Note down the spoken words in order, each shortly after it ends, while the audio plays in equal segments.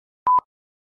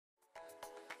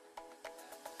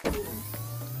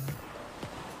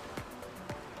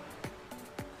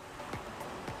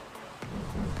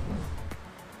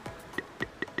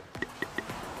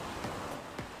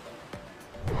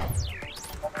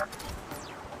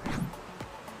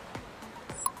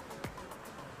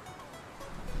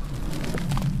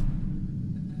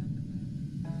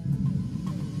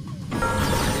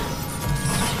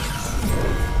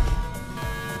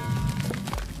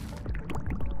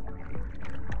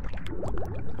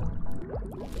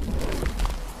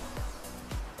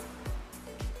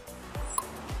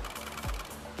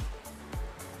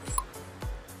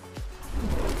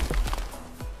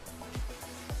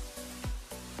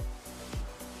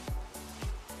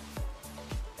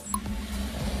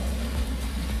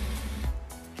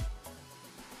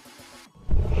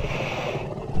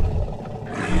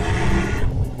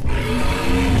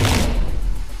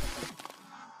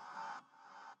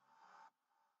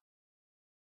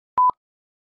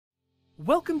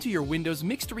Welcome to your Windows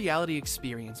mixed reality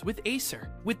experience with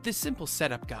Acer. With this simple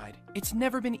setup guide, it's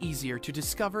never been easier to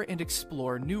discover and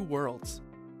explore new worlds.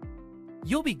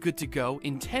 You'll be good to go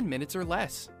in 10 minutes or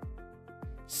less.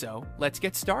 So, let's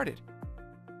get started.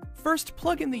 First,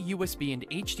 plug in the USB and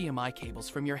HDMI cables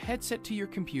from your headset to your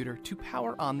computer to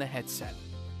power on the headset.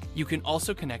 You can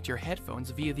also connect your headphones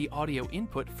via the audio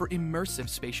input for immersive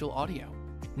spatial audio.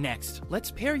 Next, let's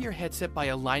pair your headset by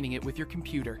aligning it with your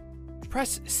computer.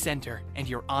 Press Center and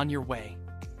you're on your way.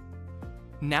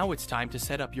 Now it's time to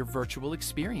set up your virtual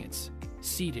experience.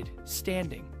 Seated,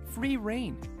 standing, free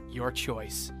reign, your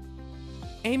choice.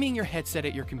 Aiming your headset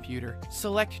at your computer,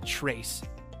 select Trace,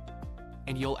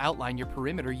 and you'll outline your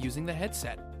perimeter using the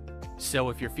headset. So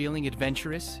if you're feeling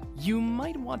adventurous, you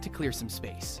might want to clear some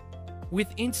space.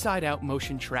 With inside-out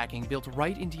motion tracking built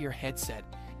right into your headset,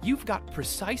 you've got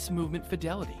precise movement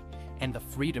fidelity and the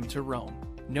freedom to roam.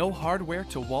 No hardware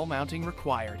to wall mounting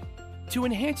required. To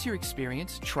enhance your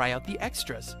experience, try out the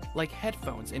extras, like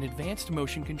headphones and advanced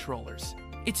motion controllers.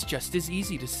 It's just as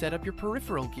easy to set up your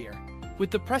peripheral gear.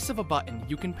 With the press of a button,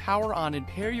 you can power on and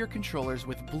pair your controllers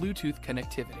with Bluetooth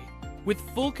connectivity. With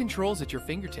full controls at your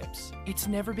fingertips, it's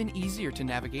never been easier to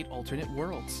navigate alternate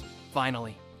worlds.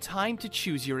 Finally, time to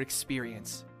choose your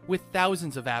experience. With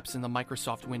thousands of apps in the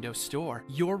Microsoft Windows Store,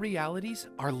 your realities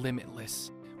are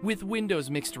limitless. With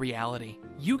Windows Mixed Reality,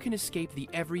 you can escape the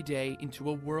everyday into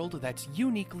a world that's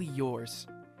uniquely yours.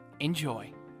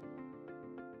 Enjoy.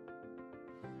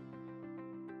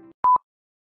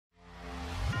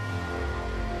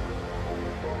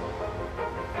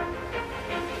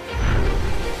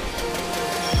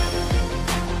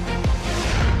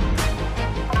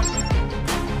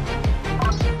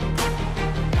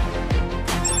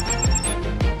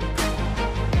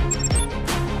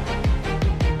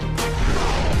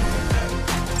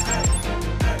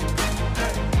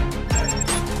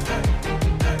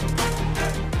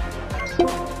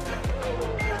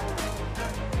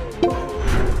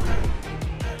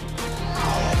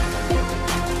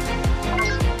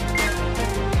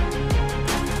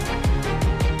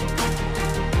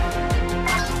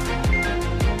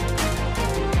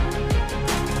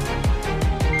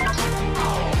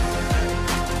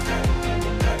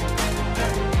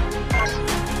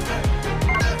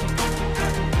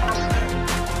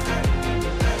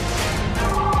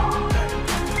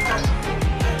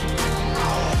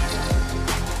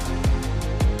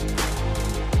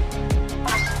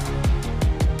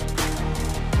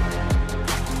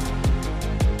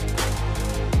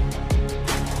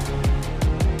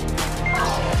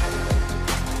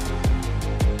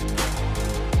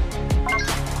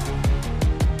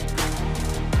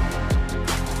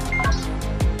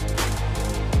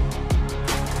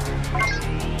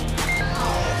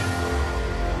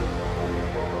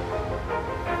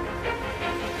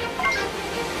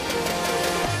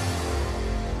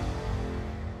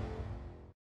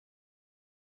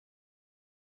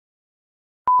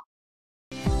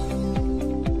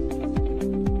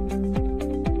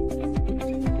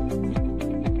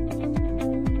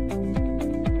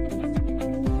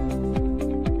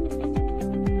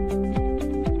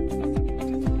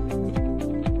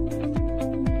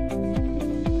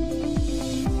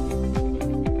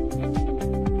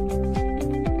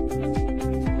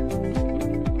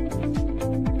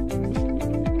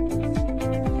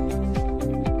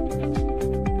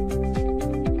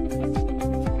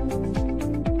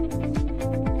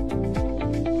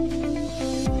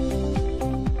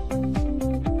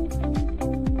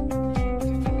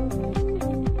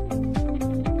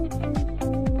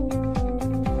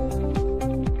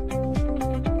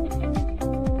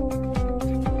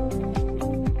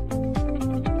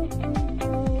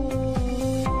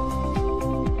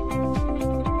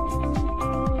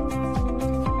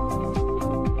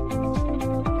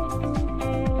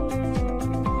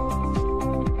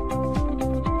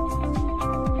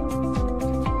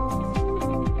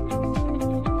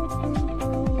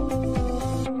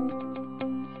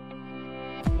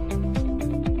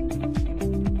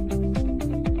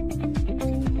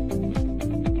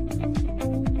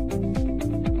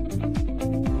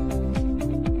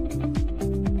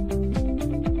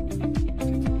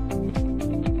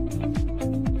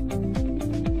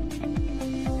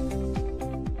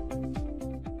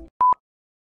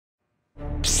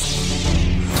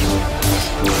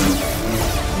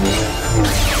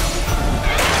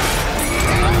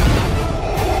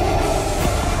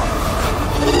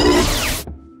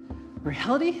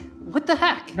 Reality? What the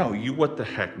heck? No, you what the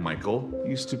heck, Michael.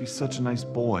 You used to be such a nice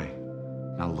boy.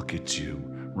 Now look at you,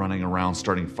 running around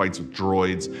starting fights with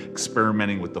droids,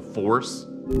 experimenting with the Force.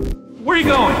 Where are you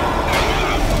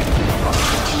going?